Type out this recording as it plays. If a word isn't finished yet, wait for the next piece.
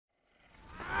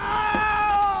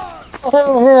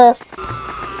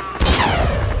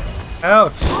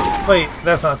Ouch! Wait,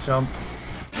 that's not jump.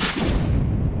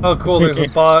 Oh cool, there's a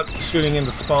bot shooting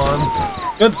into spawn.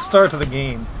 Good start to the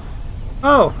game.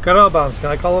 Oh, got out of bounds. Can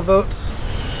I call a vote?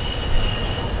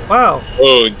 Wow.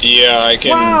 Oh, yeah, I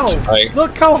can... Wow!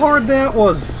 Look how hard that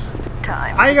was!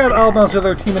 I got out of bounds with the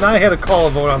other team and I had to call a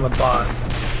vote on the bot.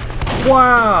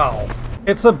 Wow!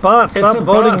 It's a bot, stop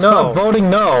voting no. Stop voting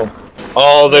no.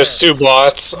 Oh, there's two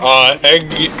bots.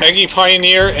 Eggy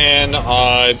Pioneer and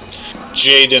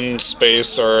Jaden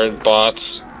Space are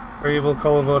bots. Are you able to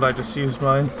call a vote? I just used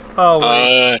mine. Oh,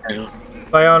 wait.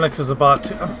 Bionics is a bot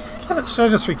too. Should I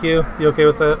just freak you? You okay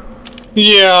with it?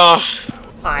 Yeah.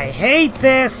 I hate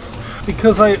this!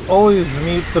 Because I always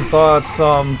meet the bots,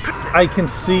 I can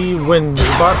see when new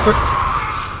bots are...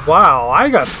 Wow, I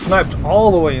got sniped all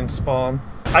the way in spawn.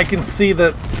 I can see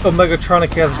that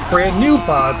Omegatronic has brand new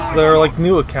bots that are like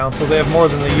new accounts, so they have more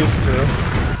than they used to.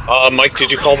 Mike,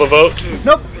 did you call the vote?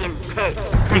 Nope.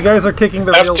 You guys are kicking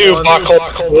the real F2 one. bot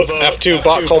called the vote. F2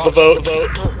 bot called the vote.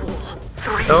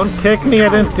 Don't kick me, I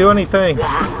didn't do anything. A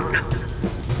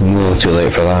little too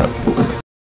late for that.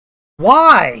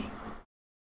 Why?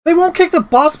 They won't kick the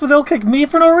boss, but they'll kick me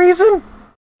for no reason?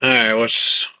 Alright,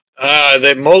 what's...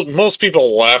 most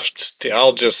people left.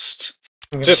 I'll just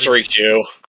re-queue.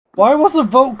 Why was a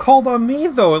vote called on me,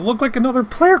 though? It looked like another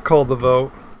player called the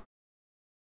vote.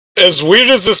 As weird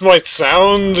as this might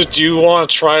sound, do you want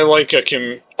to try, like,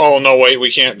 Oh, no, wait,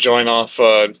 we can't join off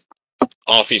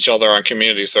each other on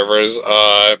community servers.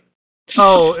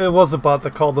 Oh, it was a bot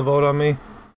that called the vote on me.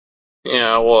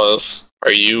 Yeah, it was.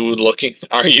 Are you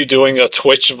doing a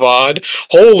Twitch VOD?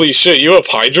 Holy shit, you have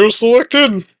Hydro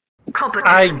selected?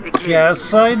 I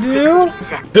guess I do?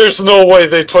 There's no way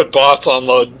they put bots on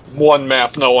the one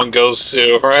map no one goes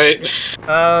to, right?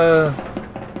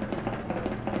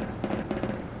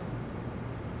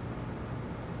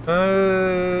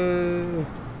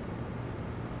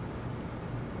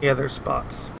 Yeah, there's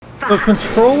bots. The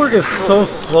controller is so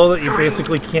slow that you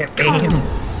basically can't aim.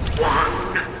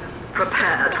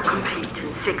 Prepare to compete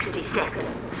in 60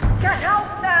 seconds.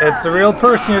 It's a real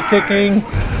person you're kicking.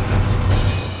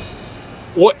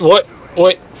 What?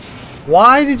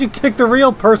 Why did you kick the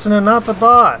real person and not the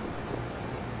bot?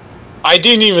 I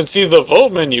didn't even see the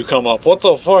vote menu come up. What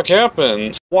the fuck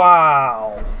happened?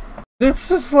 Wow.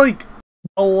 This is like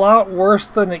a lot worse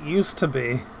than it used to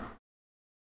be.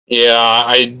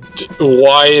 Yeah,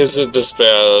 why is it this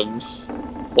bad?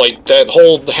 Like, that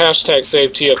whole hashtag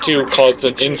save TF2 caused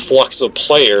an influx of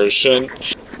players.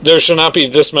 There should not be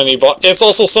this many bots. It's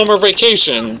also summer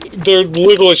vacation. There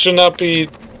literally should not be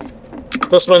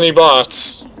this many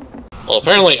bots. Well,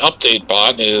 apparently Update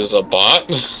Bot is a bot.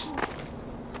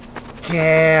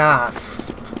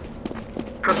 Gasp.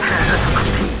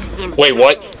 Wait,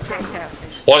 what?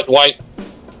 What? Why?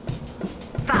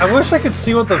 I wish I could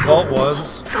see what the vote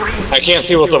was. I can't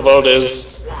see what the vote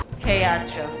is. Chaos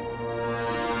show.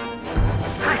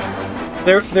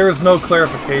 There was no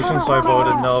clarification, so I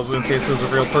voted no in case there's a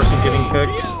real person getting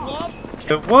kicked.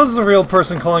 If it was the real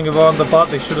person calling a vote on the bot,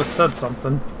 they should have said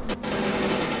something.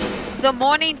 The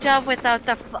morning dove without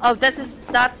the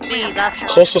that's me.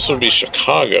 That's Closest would be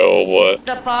Chicago, but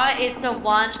the bot is the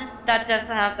one that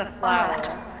doesn't have the flower.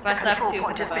 The control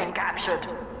point is being captured.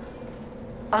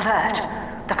 Alert!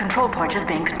 The control point is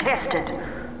being contested.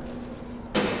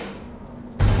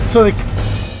 So they...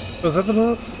 Was that the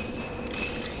vote?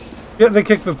 Yeah, they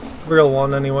kicked the real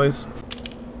one anyways.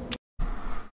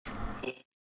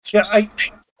 Yeah,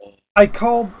 I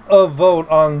called a vote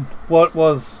on what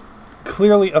was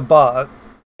clearly a bot,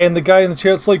 and the guy in the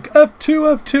chat's like,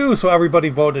 F2, F2, so everybody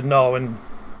voted no, and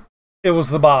it was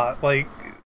the bot. Like,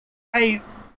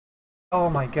 oh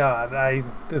my god,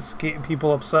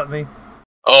 people upset me.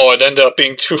 oh, it ended up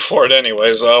being 2-4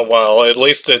 anyways. Oh well, at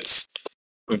least it's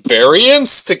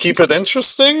variance to keep it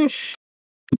interesting.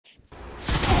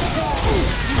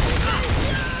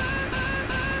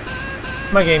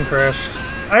 My game crashed.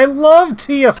 I love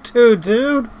TF2,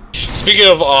 dude! Speaking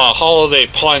of Holiday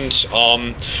Punch,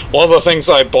 one of the things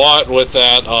I bought with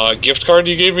that gift card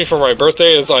you gave me for my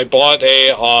birthday is I bought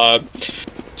a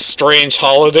strange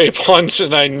Holiday Punch,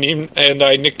 and I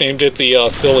nicknamed it the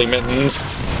Silly Mittens.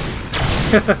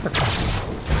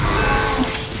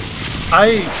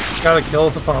 I gotta kill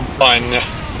with the pumps. Fun.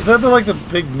 Is that like the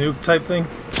big nuke type thing?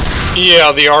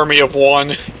 Yeah, the army of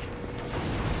one.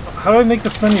 How do I make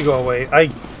this menu go away?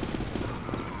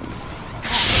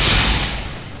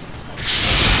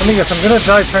 Let me guess, I'm gonna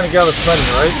die trying to get out of this menu,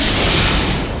 right?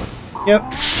 Yep.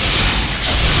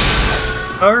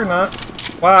 Or not.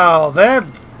 Wow, that...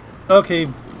 Okay,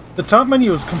 the top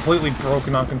menu is completely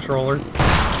broken on controller.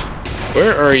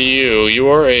 Where are you? You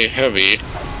are a heavy.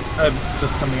 I'm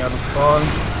just coming out of spawn.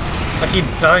 I keep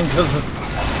dying because it's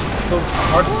so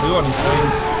hard to do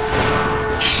anything.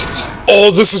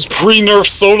 Oh, this is pre-nerf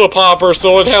Soda Popper,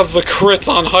 so it has the crits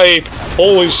on hype.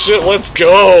 Holy shit, let's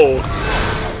go!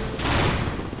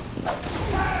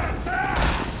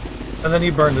 And then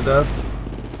you burn to death.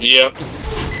 Yep.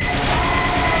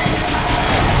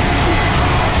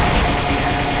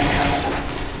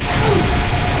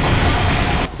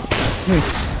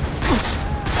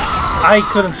 I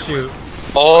couldn't shoot.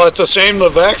 Oh, it's a shame the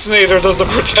vaccinator doesn't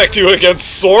protect you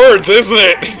against swords, isn't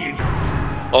it?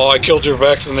 Oh, I killed your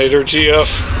vaccinator, GF.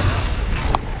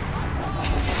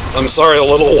 I'm sorry,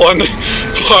 little one.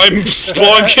 I'm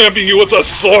spawn camping you with a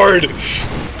sword.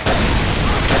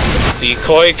 See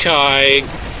Koi Kai.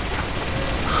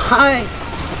 Hi!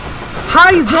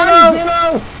 Hi,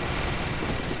 Zeno!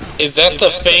 Is that the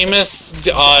famous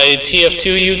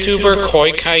TF2 YouTuber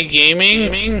Koi Kai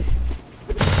Gaming?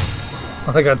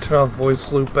 I think I turned off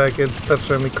voice loop back in. That's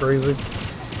driving me crazy.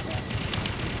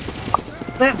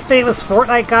 That famous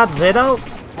Fortnite god Zeno?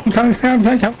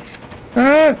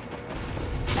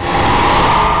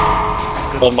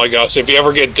 Oh my gosh, if you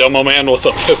ever get Demo Man with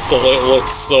a pistol, it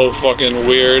looks so fucking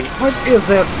weird. What is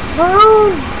that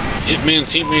sound?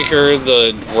 Hitman's Heatmaker,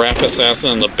 the Rap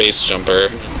Assassin, and the Base Jumper.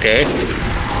 Okay?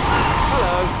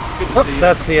 Oh,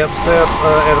 that's the episode,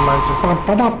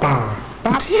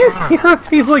 Randomizer. Do you hear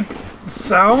these, like,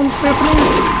 sounds happening?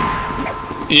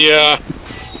 Yeah.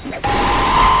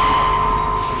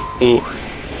 Ooh.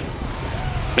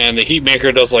 Man, the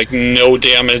Heatmaker does, like, no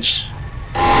damage.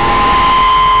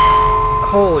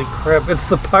 Holy crap, it's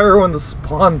the pyro and the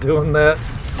spawn doing that.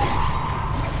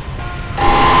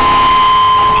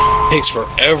 Takes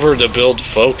forever to build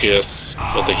focus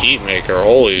with the Heatmaker,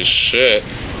 holy shit.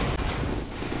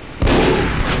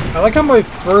 I like how my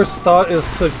first thought is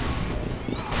to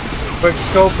quick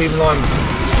scope, even though I'm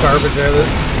garbage at it.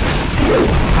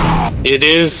 It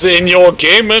is in your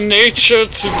gamer nature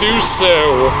to do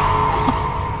so.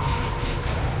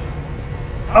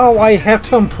 Oh, I have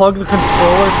to unplug the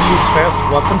controller to use fast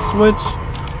weapon switch?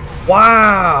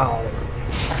 Wow!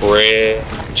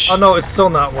 Rich. Oh no, it's still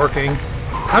not working.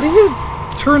 How do you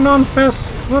turn on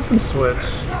fast weapon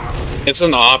switch? It's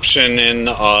an option in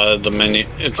the menu.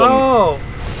 It's Oh!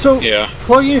 So, yeah.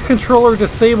 plugging a controller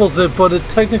disables it, but it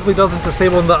technically doesn't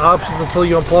disable in the options until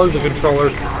you unplug the controller.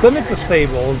 Then it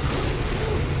disables.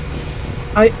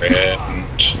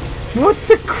 Rich. What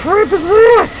the crap is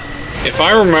that? If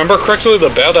I remember correctly, the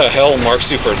bat of hell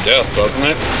marks you for death, doesn't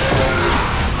it?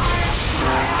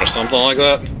 Or something like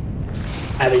that?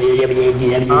 I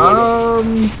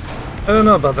don't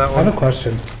know about that I one. have a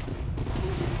question.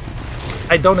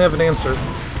 I don't have an answer.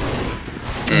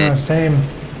 Same.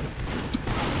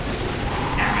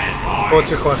 What's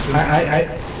your question?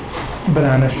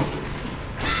 Bananas.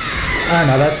 I don't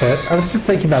know, that's it. I was just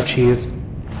thinking about cheese.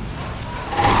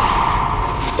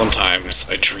 Sometimes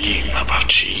I dream about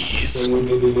cheese. And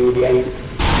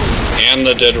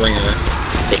the Dead Ringer,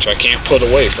 which I can't put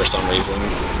away for some reason.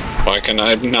 Why can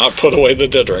I not put away the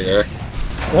Dead Ringer?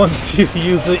 Once you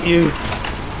use it, you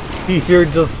hear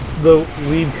just the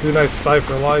lead kunai spy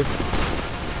for life.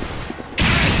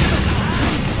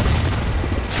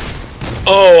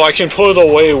 Oh, I can put it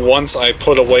away once I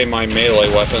put away my melee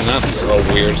weapon. That's a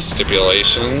weird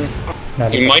stipulation.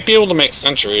 You might be able to make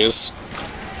sentries.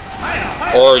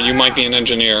 Or you might be an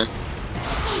engineer.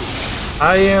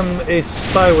 I am a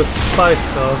spy with spy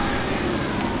stuff.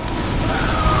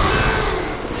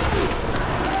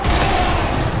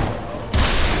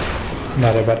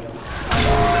 Neither, but...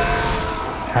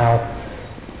 How?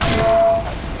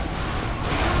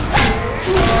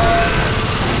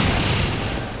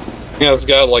 Yeah, it's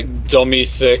got like dummy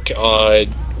thick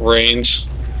range.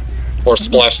 Or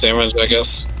splash damage, I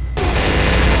guess.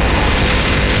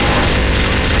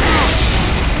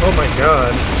 Oh my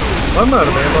god. I'm out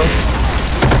of ammo.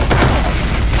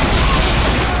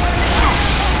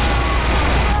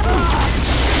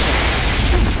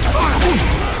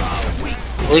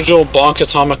 Original Bonk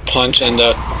Atomic Punch and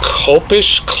a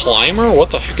Copish Climber?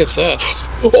 What the heck is that?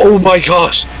 Oh my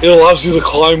gosh! It allows you to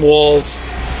climb walls.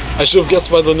 I should have guessed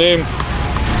by the name.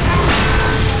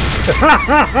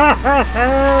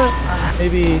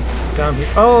 Maybe down here.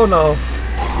 Oh no.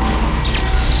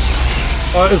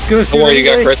 Oh, it's gonna shoot. Don't worry, you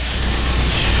got crit.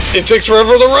 It takes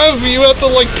forever to rev! You have to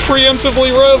like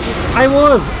preemptively rev! I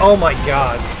was! Oh my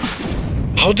god.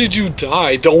 How did you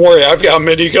die? Don't worry, I've got a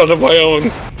minigun of my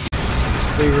own.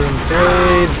 Room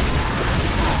blade.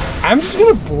 I'm just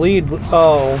gonna bleed.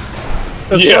 Oh.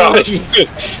 Yeah,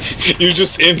 you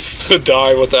just insta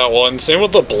die with that one. Same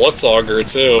with the Blitzauger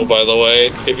too, by the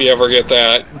way, if you ever get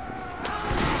that.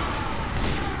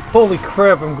 Holy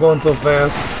crap, I'm going so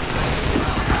fast.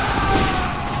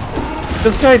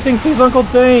 This guy thinks he's Uncle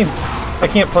Dane. I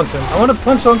can't punch him. I want to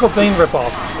punch Uncle Dane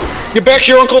ripoff. Get back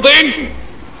here, Uncle Dane!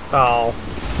 Oh.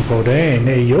 Uncle Dane,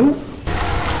 hey you.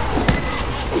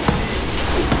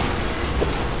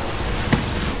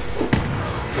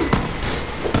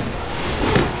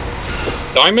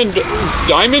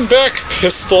 Diamondback,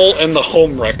 Pistol, and the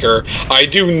Homewrecker. I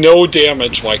do no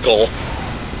damage, Michael.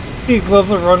 Heat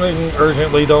gloves are running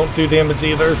urgently, don't do damage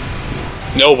either.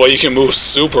 No, but you can move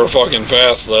super fucking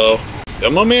fast, though.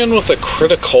 Demo Man with a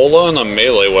Criticola and a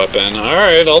melee weapon.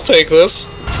 Alright, I'll take this.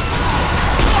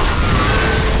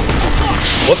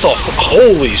 What the f-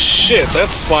 Holy shit,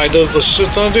 that spy does a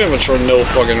shit ton of damage for no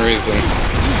fucking reason.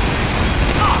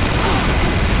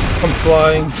 I'm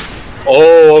flying.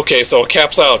 Oh, okay, so it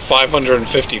caps out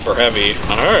 550 for heavy.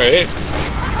 Alright.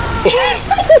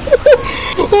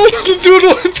 Dude,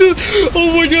 what the-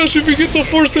 oh my gosh, if you get the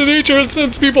Force of Nature, it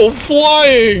sends people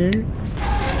flying!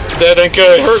 That ain't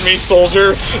gonna hurt me,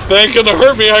 soldier. That ain't gonna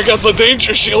hurt me, I got the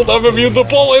danger shield, I'm immune to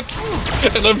bullets!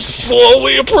 And I'm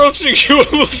slowly approaching you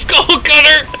with the skull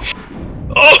cutter!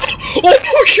 Oh my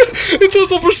god! It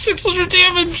does over 600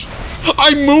 damage!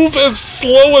 I move as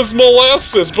slow as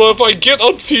molasses, but if I get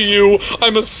up to you,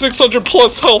 I'm a 600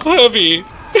 plus health heavy!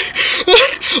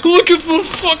 Look at the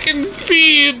fucking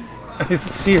feed! I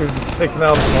see you're just taking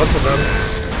out a bunch of them.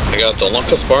 I got the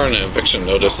Lucas bar and an eviction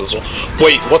notice as well.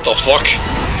 Wait, what the fuck?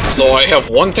 So I have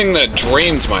one thing that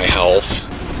drains my health,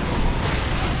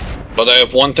 but I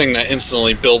have one thing that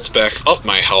instantly builds back up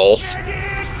my health,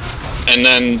 and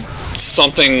then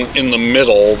something in the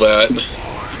middle that...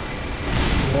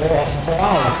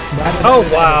 Oh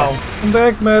wow! I'm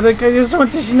back, medic. I just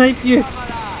want to snipe you.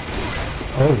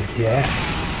 Oh yeah.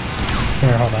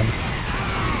 Here, hold on.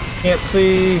 Can't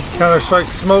see. Counter-Strike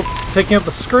smoke taking up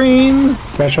the screen.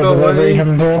 Special Go delivery away.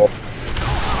 coming through.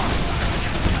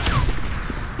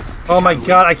 Oh my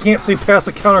god, I can't see past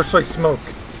the Counter-Strike smoke.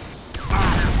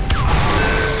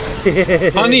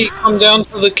 Honey, come down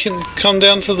to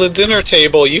the dinner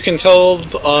table. You can tell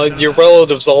your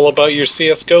relatives all about your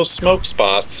CS:GO smoke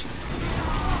spots.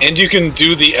 And you can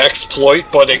do the exploit,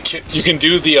 but you can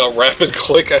do the rapid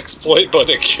click exploit, but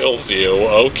it kills you.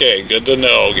 Okay, good to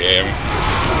know, game.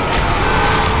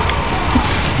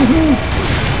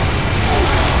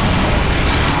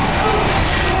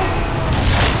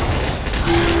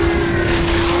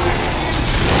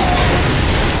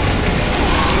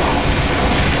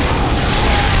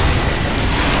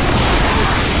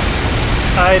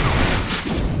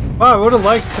 Wow, I would have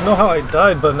liked to know how I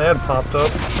died, but an ad popped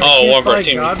up. Oh, one of our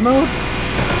team. God mode?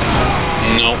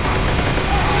 No.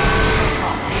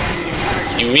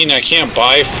 You mean I can't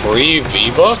buy free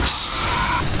V-Bucks?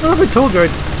 What have I told you? I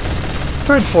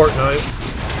tried Fortnite.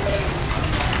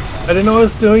 I didn't know what I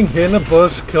was doing, hid in a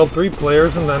bush, killed 3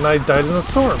 players, and then I died in a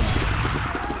storm.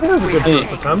 That was a good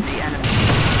first attempt.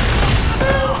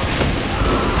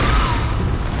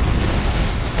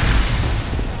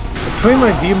 Between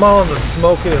my V-Mall and the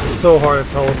smoke, it is so hard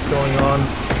to tell what's going on.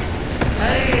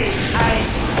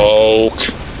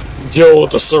 Poke. Yo,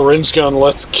 the syringe gun,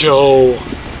 let's go.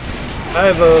 I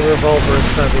have a revolver,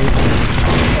 it's heavy.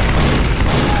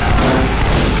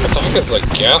 What the heck is a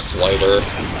gas lighter?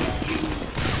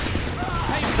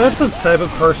 That's a type of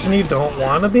person you don't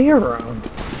want to be around.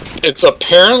 It's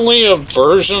apparently a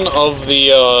version of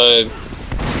the,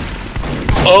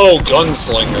 Oh,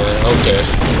 Gunslinger,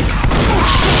 okay.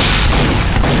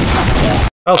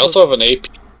 I also have an AP.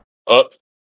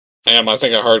 Damn, I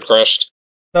think I hard crashed.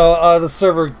 No, the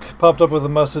server popped up with a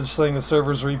message saying the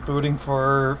server's rebooting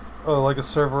for, like, a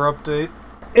server update.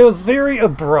 It was very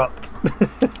abrupt.